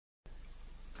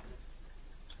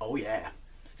Oh yeah,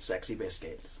 sexy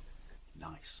biscuits.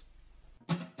 Nice.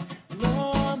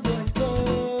 Long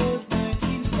goes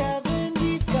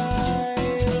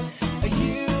 1975. A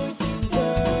using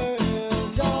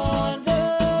girls on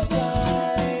the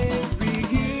rise.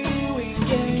 Reviewing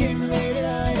games late at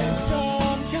night and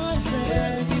sometimes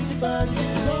friends used to bug.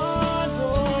 Long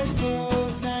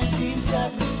goes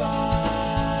 1975.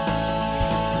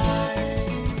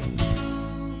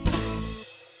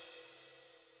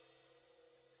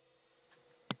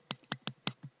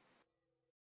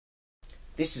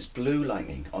 This is Blue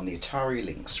Lightning on the Atari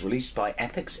Lynx, released by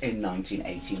Epyx in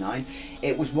 1989.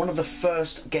 It was one of the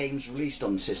first games released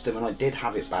on the system, and I did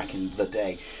have it back in the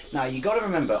day. Now, you got to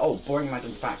remember, boring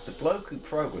random fact, the bloke who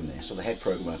programmed this, or the head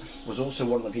programmer, was also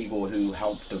one of the people who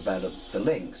helped develop the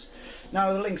Lynx.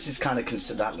 Now, the Lynx is kind of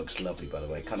considered, that looks lovely by the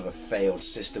way, kind of a failed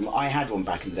system. I had one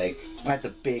back in the day. I had the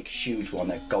big, huge one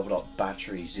that gobbled up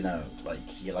batteries, you know,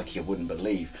 like you wouldn't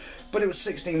believe. But it was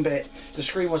 16-bit, the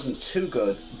screen wasn't too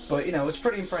good, but you know, it's a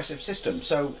pretty impressive system.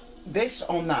 So this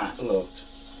on that looked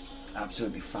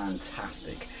absolutely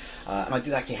fantastic. And I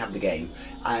did actually have the game.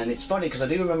 And it's funny because I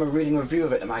do remember reading a review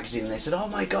of it in a magazine and they said, oh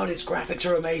my god, its graphics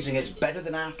are amazing, it's better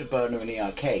than Afterburner in the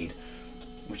arcade.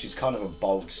 Which is kind of a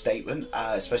bold statement,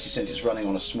 especially since it's running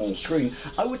on a small screen.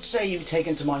 I would say you take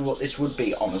into mind what this would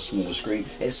be on a smaller screen.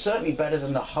 It's certainly better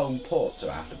than the home port to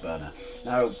Afterburner.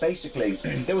 Now, basically,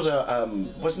 there was a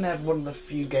wasn't there one of the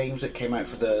few games that came out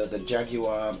for the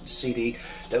Jaguar CD?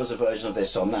 There was a version of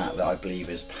this on that I believe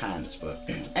is pants. But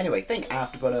anyway, think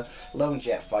Afterburner, lone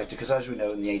jet fighter, because as we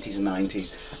know in the 80s and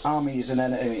 90s, armies and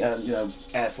you know,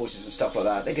 air forces and stuff like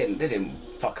that, they didn't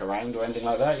fuck around or anything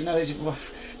like that. You know, they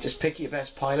just pick your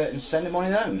best pilot and send him on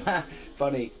his own.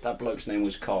 Funny, that bloke's name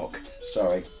was Cock.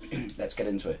 Sorry. Let's get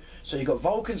into it. So you've got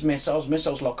Vulcan's missiles.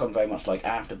 Missiles lock on very much like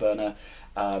Afterburner.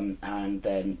 And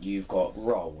then you've got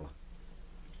Roll.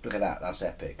 Look at that, that's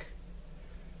epic.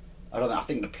 I don't know, I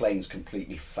think the plane's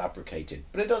completely fabricated.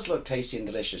 But it does look tasty and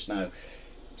delicious. Now,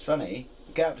 it's funny,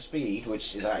 you get up to speed,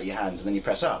 which is out of your hands, and then you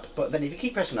press up. But then if you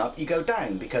keep pressing up, you go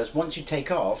down, because once you take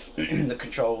off, the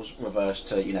controls reverse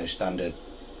to, you know, standard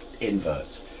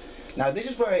invert. Now this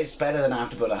is where it's better than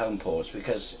Afterburner home ports,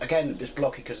 because again it's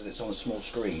blocky because it's on a small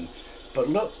screen, but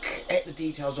look at the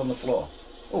details on the floor.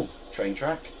 Oh, train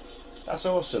track, that's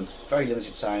awesome. Very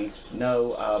limited sound,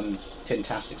 no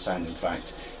tintastic sound, in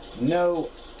fact no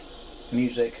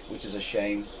music, which is a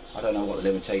shame. I don't know what the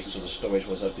limitations or the storage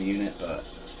was of the unit, but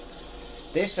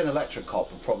this and Electric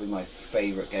Cop are probably my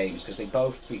favourite games because they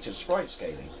both featured sprite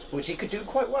scaling, which it could do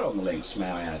quite well on the Lynx,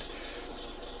 may I add.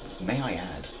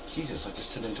 Jesus, I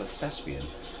just turned into a thespian.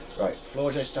 Right,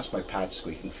 floor just, that's my pad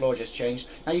squeaking. Floor just changed.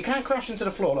 Now you can't crash into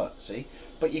the floor, look, see?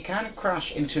 But you can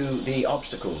crash into the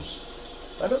obstacles.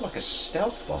 They look like a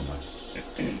stealth bomber.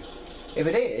 If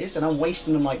it is, and I'm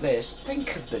wasting them like this,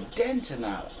 think of the dent in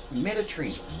that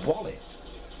military's wallet.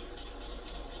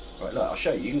 Right, look, I'll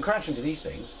show you. You can crash into these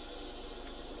things.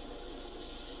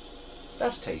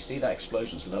 That's tasty. That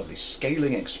explosion's lovely.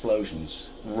 Scaling explosions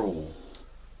rule.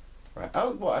 Right.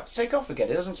 Oh, what? I have to take off again.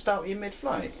 It doesn't start with you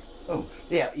mid-flight. Oh,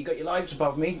 yeah. You got your lives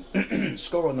above me.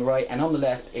 Score on the right, and on the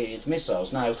left is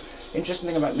missiles. Now, interesting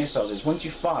thing about missiles is once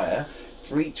you fire,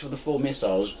 for each of the 4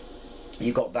 missiles,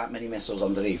 you've got that many missiles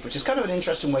underneath, which is kind of an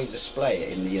interesting way to display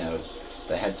it in the, you know,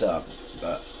 the heads up.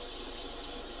 But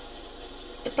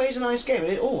it plays a nice game.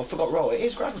 Oh, I forgot Roll. It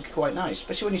is graphically quite nice,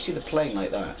 especially when you see the plane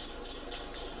like that.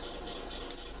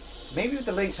 Maybe if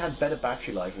the Lynx had better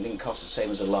battery life and didn't cost the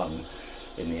same as a lung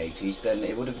in the 80s, then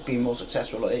it would have been more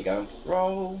successful. Look, there you go.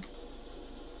 Roll.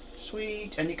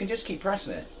 Sweet. And you can just keep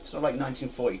pressing it. It's not like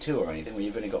 1942 or anything where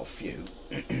you've only got a few.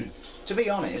 To be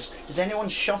honest, has anyone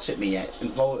shot at me yet,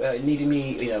 needing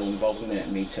me, you know, involving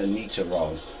me to need to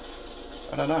roll?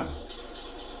 I don't know.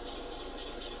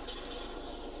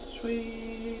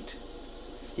 Sweet.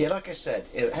 Yeah, like I said,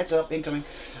 heads up, incoming.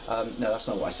 No, that's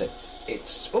not what I said.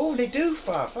 It's... Oh, they do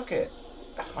fire. Fuck it.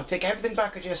 I'll take everything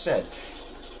back I just said.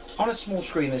 On a small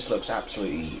screen, this looks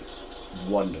absolutely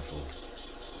wonderful.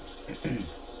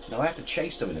 Now, I have to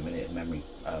chase them in a minute if memory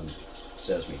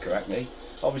serves me correctly.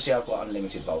 Obviously, I've got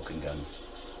unlimited Vulcan guns.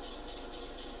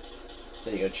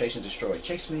 There you go, chase and destroy.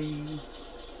 Chase me.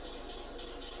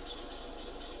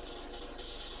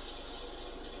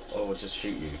 Or just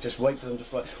shoot you. Just wait for them to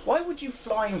fly. Why would you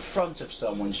fly in front of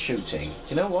someone shooting?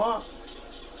 You know what?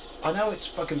 I know it's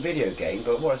a fucking video game,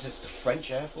 but what is this, the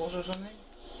French Air Force or something?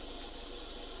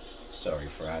 Sorry,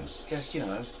 France. Just, you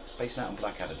know, basing out on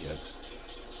Blackadder jokes.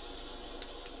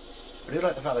 I do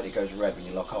like the fact that it goes red when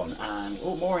you lock on, and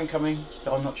oh, more incoming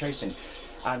that I'm not chasing,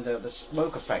 and the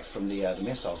smoke effect from the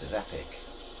missiles is epic.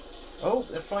 Oh,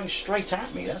 they're flying straight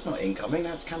at me. That's not incoming,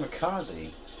 that's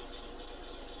kamikaze.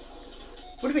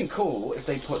 Would have been cool if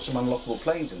they put some unlockable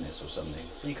planes in this or something.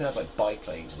 So you could have like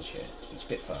biplanes and shit, and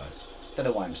Spitfires. Don't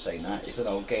know why I'm saying that. It's an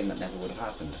old game that never would have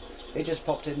happened. It just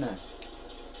popped in there.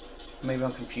 Maybe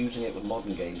I'm confusing it with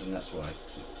modern games and that's why.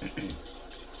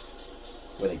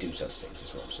 Where they do such things,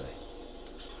 is what I'm saying.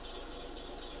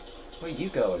 Where are you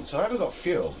going? So I haven't got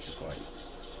fuel, which is quite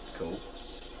cool.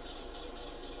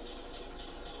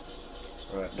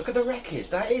 Right, look at the wreckage.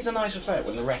 That is a nice effect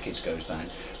when the wreckage goes down.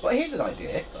 But here's an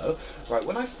idea, though. Right,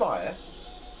 when I fire,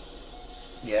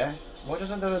 yeah, why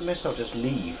doesn't the missile just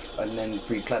leave and then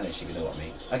replenish, if you know what I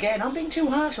mean? Again, I'm being too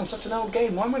harsh on such an old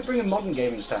game. Why am I bringing modern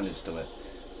gaming standards to it?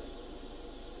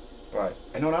 Right,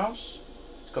 anyone else?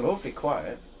 It's got awfully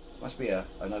quiet. Must be a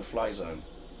no-fly zone.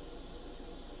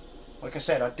 Like I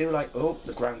said, I do like, oh,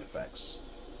 the ground effects.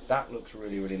 That looks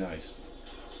really, really nice.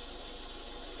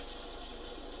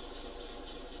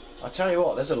 I tell you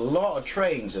what, there's a lot of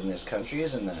trains in this country,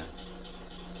 isn't there?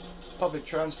 Public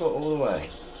transport all the way.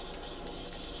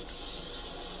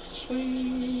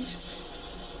 Sweet.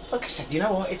 Like I said, you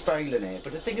know what? It's very linear,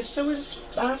 but the thing is, so is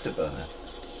Afterburner.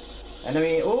 And I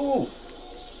mean, oh!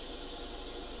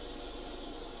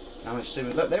 I'm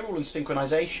assuming, look, they're all in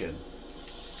synchronization.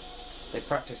 They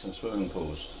practice in swimming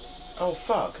pools. Oh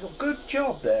fuck, good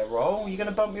job there, Roll. You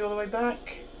gonna bump me all the way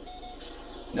back?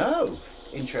 No!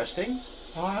 Interesting.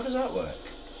 Oh, how does that work?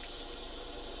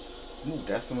 Ooh,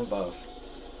 death from above.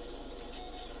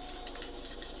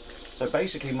 So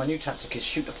basically my new tactic is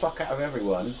shoot the fuck out of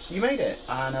everyone. You made it!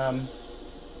 And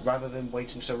rather than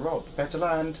waiting to roll, prepare to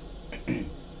land.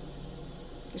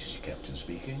 This is your captain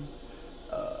speaking.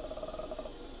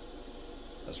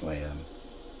 That's my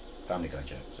Family Guy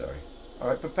joke, sorry.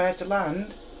 Alright, prepare to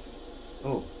land.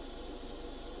 Oh.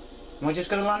 Am I just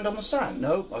going to land on the sand?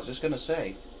 No, I was just going to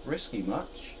say, risky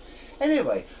much.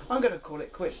 Anyway, I'm going to call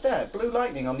it quits there. Blue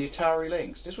Lightning on the Atari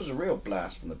Lynx. This was a real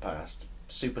blast from the past.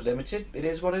 Super limited, it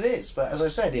is what it is. But as I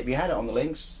said, if you had it on the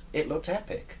Lynx, it looked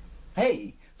epic.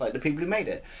 Hey, like the people who made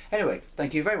it. Anyway,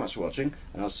 thank you very much for watching,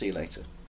 and I'll see you later.